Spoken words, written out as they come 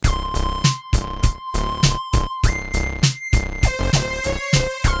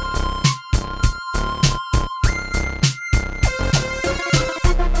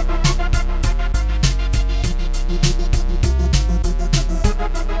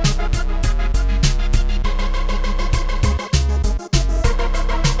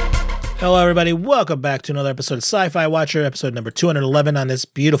Hello, everybody. Welcome back to another episode of Sci-Fi Watcher, episode number 211 on this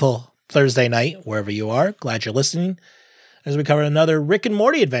beautiful Thursday night, wherever you are. Glad you're listening as we cover another Rick and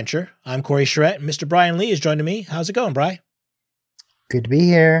Morty adventure. I'm Corey Charette, and Mr. Brian Lee is joining me. How's it going, Bri? Good to be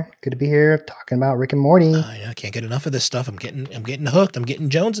here. Good to be here talking about Rick and Morty. I can't get enough of this stuff. I'm getting hooked. I'm getting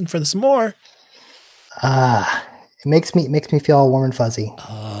jonesing for some more. It makes me feel all warm and fuzzy.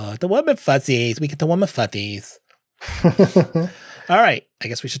 The warm and fuzzies. We get the warm and fuzzies. All right. I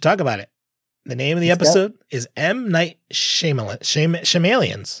guess we should talk about it. The name of the episode is M. Night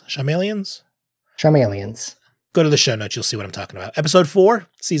Shaym-Aliens. Shaym-Aliens. Go to the show notes. You'll see what I'm talking about. Episode 4,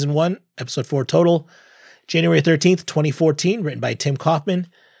 Season 1, Episode 4 total. January 13th, 2014. Written by Tim Kaufman.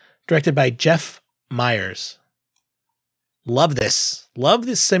 Directed by Jeff Myers. Love this. Love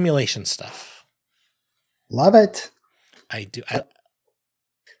this simulation stuff. Love it. I do.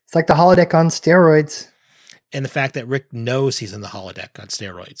 It's like the holodeck on steroids. And the fact that Rick knows he's in the holodeck on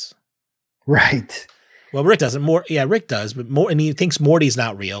steroids. Right. Well, Rick doesn't. Rick does, and he thinks Morty's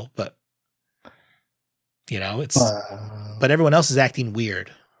not real, but it's. But everyone else is acting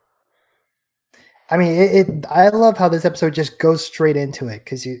weird. I mean, I love how this episode just goes straight into it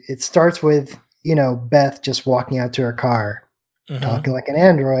because it starts with Beth just walking out to her car, talking like an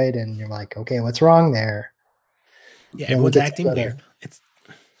android, and you're like, okay, what's wrong there? Yeah, everyone's acting weird.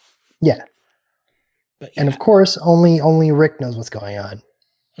 Yeah. But, and of course, only Rick knows what's going on.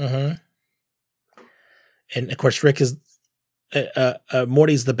 Mm-hmm. And of course, Rick is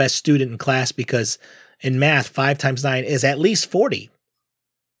Morty's the best student in class because in math, 5 times 9 is at least 40.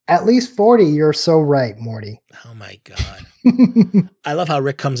 At least 40. You're so right, Morty. Oh my God. I love how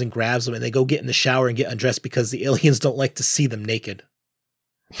Rick comes and grabs them and they go get in the shower and get undressed because the aliens don't like to see them naked.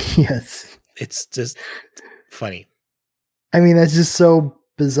 Yes. It's just funny. I mean, that's just so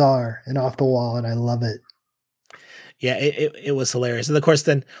bizarre and off the wall, and I love it. Yeah, it was hilarious. And of course,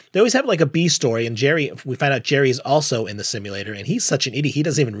 then they always have like a B story, and we find out Jerry is also in the simulator, and he's such an idiot. He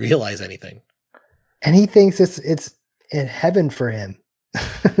doesn't even realize anything. And he thinks it's in heaven for him.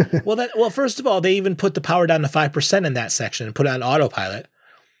 Well, first of all, they even put the power down to 5% in that section and put it on autopilot.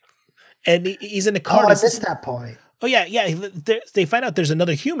 And he's in the car. Oh, I missed that point. Oh, yeah. They find out there's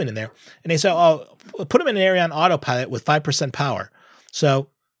another human in there, and they say, put him in an area on autopilot with 5% power. So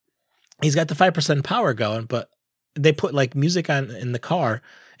he's got the 5% power going, but they put like music on in the car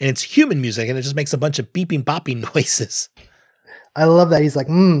and it's human music and it just makes a bunch of beeping, bopping noises. I love that. He's like,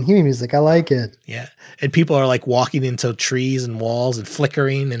 human music. I like it. Yeah. And people are like walking into trees and walls and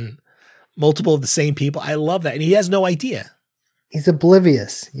flickering and multiple of the same people. I love that. And he has no idea. He's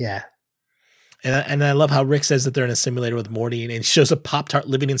oblivious. Yeah. And I love how Rick says that they're in a simulator with Morty and he shows a Pop-Tart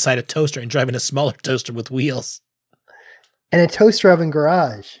living inside a toaster and driving a smaller toaster with wheels. And a toaster oven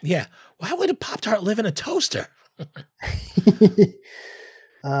garage. Yeah. Why would a Pop-Tart live in a toaster?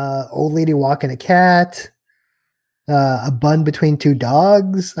 Old lady walking a cat. A bun between 2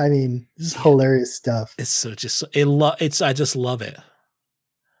 dogs. I mean, this is hilarious stuff. I just love it.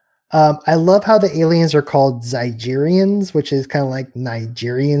 I love how the aliens are called Zygerians, which is kind of like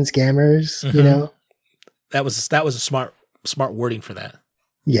Nigerian scammers, That was a smart wording for that.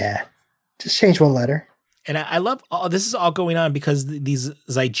 Yeah. Just change one letter. And I love this is all going on because these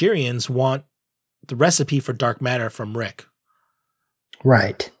Zygerians want the recipe for dark matter from Rick.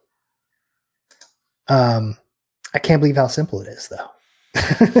 Right. I can't believe how simple it is, though.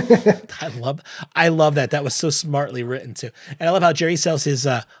 I love that. That was so smartly written too. And I love how Jerry sells his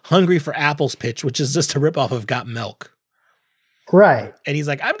hungry for apples pitch, which is just a ripoff of Got Milk. Right. And he's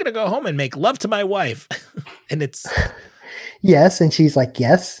like, I'm going to go home and make love to my wife. And it's... Yes. And she's like,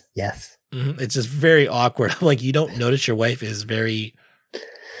 yes. Mm-hmm. It's just very awkward. I'm like, you don't notice your wife is very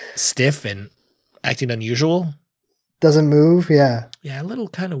stiff and acting unusual? Doesn't move, yeah. Yeah, a little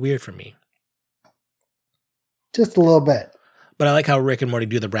kind of weird for me. Just a little bit. But I like how Rick and Morty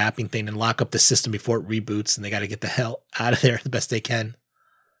do the wrapping thing and lock up the system before it reboots, and they got to get the hell out of there the best they can.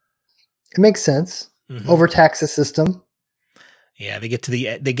 It makes sense. Mm-hmm. Overtax the system. Yeah, they get to the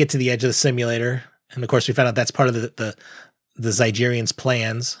edge of the simulator, and of course we found out that's part of the Zygerians'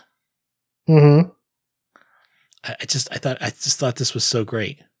 plans. Mm-hmm. I just thought this was so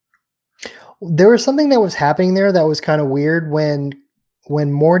great. There was something that was happening there that was kind of weird when Rick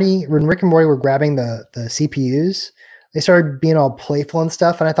and Morty were grabbing the CPUs. They started being all playful and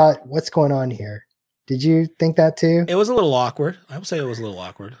stuff, and I thought, what's going on here? Did you think that too? It was a little awkward. I would say it was a little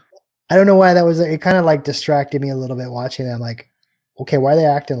awkward. I don't know why that was. It kind of like distracted me a little bit watching it. I'm like, okay, why are they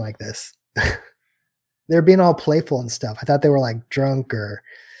acting like this? They're being all playful and stuff. I thought they were like drunk or,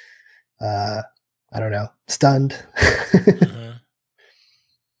 I don't know, stunned. Mm-hmm.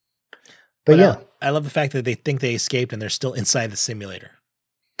 But yeah. I love the fact that they think they escaped and they're still inside the simulator.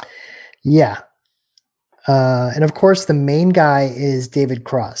 Yeah. And of course, the main guy is David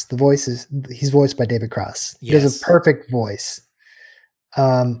Cross. He's voiced by David Cross. He has a perfect voice.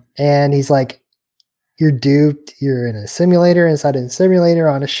 And he's like, you're duped. You're in a simulator inside a simulator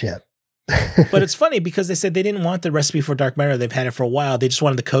on a ship. But it's funny because they said they didn't want the recipe for dark matter. They've had it for a while. They just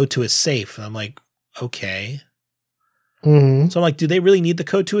wanted the code to his safe. And I'm like, okay. Mm-hmm. So I'm like, do they really need the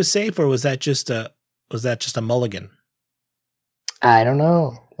code to his safe, or was that just a mulligan? I don't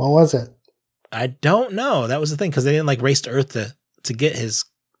know. What was it? I don't know. That was the thing, because they didn't like race to Earth to get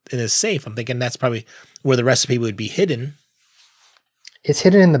in his safe. I'm thinking that's probably where the recipe would be hidden. It's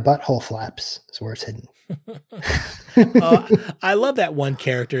hidden in the butthole flaps. Is where it's hidden. I love that one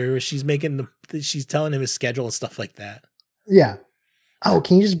character. She's she's telling him his schedule and stuff like that. Yeah. Oh,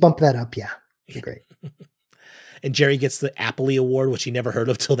 can you just bump that up? Yeah. Okay, great. And Jerry gets the Appley Award, which he never heard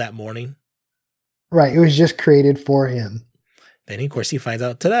of till that morning. Right. It was just created for him. Then, of course, he finds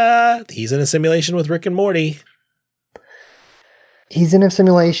out, ta-da, he's in a simulation with Rick and Morty. He's in a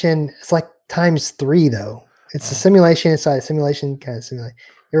simulation. It's like ×3, though. It's a simulation inside a simulation kind of simulation.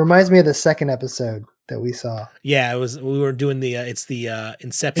 It reminds me of the second episode that we saw. Yeah, we were doing it's the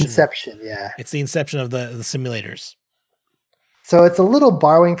Inception. Inception, yeah. It's the Inception of the simulators. So it's a little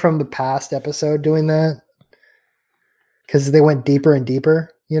borrowing from the past episode doing that. Because they went deeper and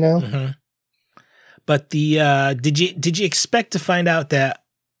deeper, you know? Mm-hmm. But did you expect to find out that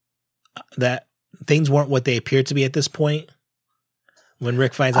things weren't what they appeared to be at this point? When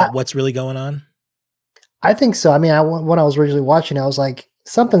Rick finds out what's really going on? I think so. I mean, when I was originally watching, I was like,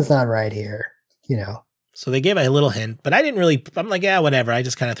 something's not right here, you know? So they gave a little hint, but I didn't really, I'm like, yeah, whatever. I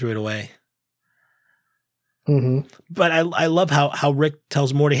just kind of threw it away. Mm-hmm. But I love how Rick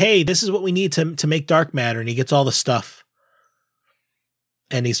tells Morty, hey, this is what we need to make dark matter. And he gets all the stuff.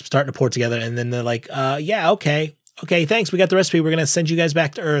 And he's starting to pour it together. And then they're like, yeah, okay. Okay, thanks. We got the recipe. We're going to send you guys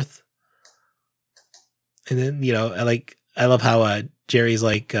back to Earth. And then, you know, I love how Jerry's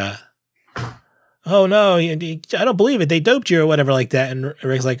like, oh, no, I don't believe it. They doped you or whatever like that. And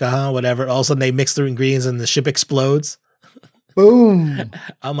Rick's like, whatever. All of a sudden they mix the ingredients and the ship explodes. Boom.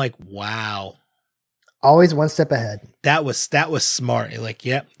 I'm like, wow. Always one step ahead. That was smart. Like,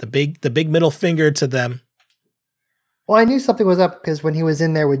 yep, the big middle finger to them. Well, I knew something was up because when he was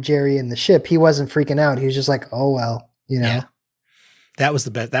in there with Jerry in the ship, he wasn't freaking out. He was just like, oh, well, you know. Yeah. That was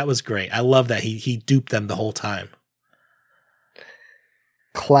the best. That was great. I love that he duped them the whole time.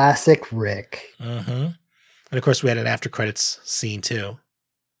 Classic Rick. Mm-hmm. And of course, we had an after credits scene too.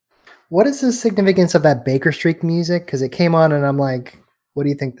 What is the significance of that Baker Street music? Because it came on and I'm like, what do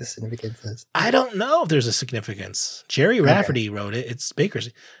you think the significance is? I don't know if there's a significance. Jerry Rafferty wrote it. It's Baker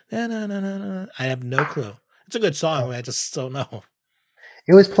Street. No. I have no clue. It's a good song. I just don't know.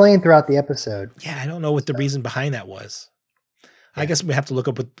 It was playing throughout the episode. Yeah, I don't know what the reason behind that was. Yeah. I guess we have to look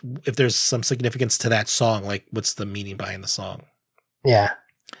up if there's some significance to that song. Like, what's the meaning behind the song? Yeah.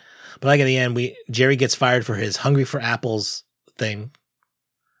 But like at the end, Jerry gets fired for his hungry for apples thing.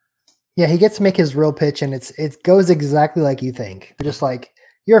 Yeah, he gets to make his real pitch, and it goes exactly like you think. Just like,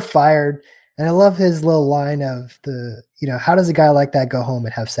 you're fired. And I love his little line of how does a guy like that go home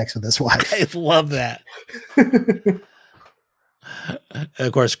and have sex with his wife? I love that.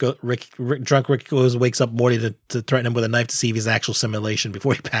 Of course, drunk Rick wakes up Morty to threaten him with a knife to see if he's an actual simulation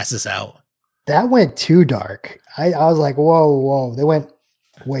before he passes out. That went too dark. I was like, whoa. They went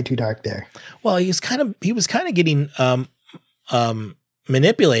way too dark there. Well, he was kind of getting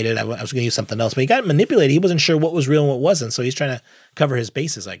manipulated. I was going to use something else, but he got manipulated. He wasn't sure what was real and what wasn't. So he's trying to cover his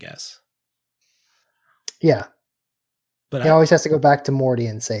bases, I guess. Yeah. But he always has to go back to Morty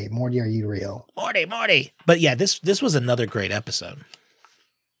and say, Morty, are you real? Morty. But yeah, this was another great episode.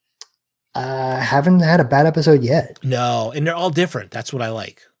 Haven't had a bad episode yet. No, and they're all different. That's what I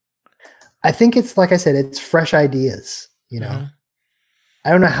like. I think it's, like I said, it's fresh ideas, you know. Mm-hmm. I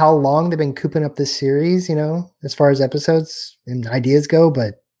don't know how long they've been cooping up this series, you know, as far as episodes and ideas go,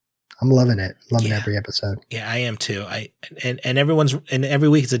 but I'm loving it. Loving every episode. Yeah, I am too. And every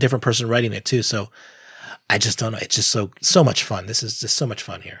week it's a different person writing it too. So I just don't know. It's just so much fun. This is just so much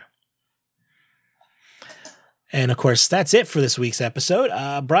fun here. And of course, that's it for this week's episode.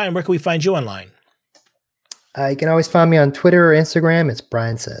 Brian, where can we find you online? You can always find me on Twitter or Instagram. It's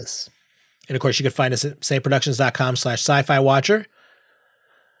Brian Says. And of course, you can find us at sameproductions.com/sci-fi watcher.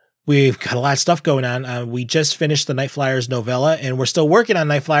 We've got a lot of stuff going on. We just finished the Night Flyers novella, and we're still working on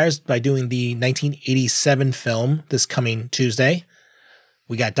Night Flyers by doing the 1987 film this coming Tuesday.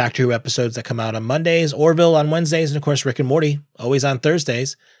 We got Doctor Who episodes that come out on Mondays, Orville on Wednesdays, and of course, Rick and Morty, always on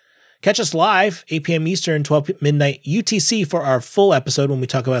Thursdays. Catch us live, 8 p.m. Eastern, 12 midnight UTC for our full episode when we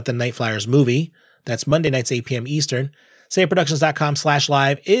talk about the Night Flyers movie. That's Monday nights, 8 p.m. Eastern.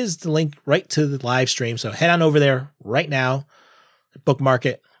 SayItProductions.com/live is the link right to the live stream. So head on over there right now, bookmark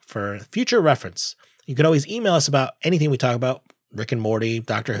it for future reference. You can always email us about anything we talk about, Rick and Morty,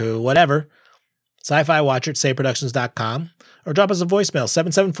 Doctor Who, whatever. Sci-Fi Watcher at SayItProductions.com, or drop us a voicemail,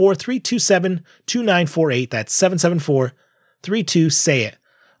 774-327-2948. That's 774-32-SAY-IT.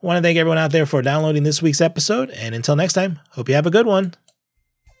 I want to thank everyone out there for downloading this week's episode, and until next time, hope you have a good one.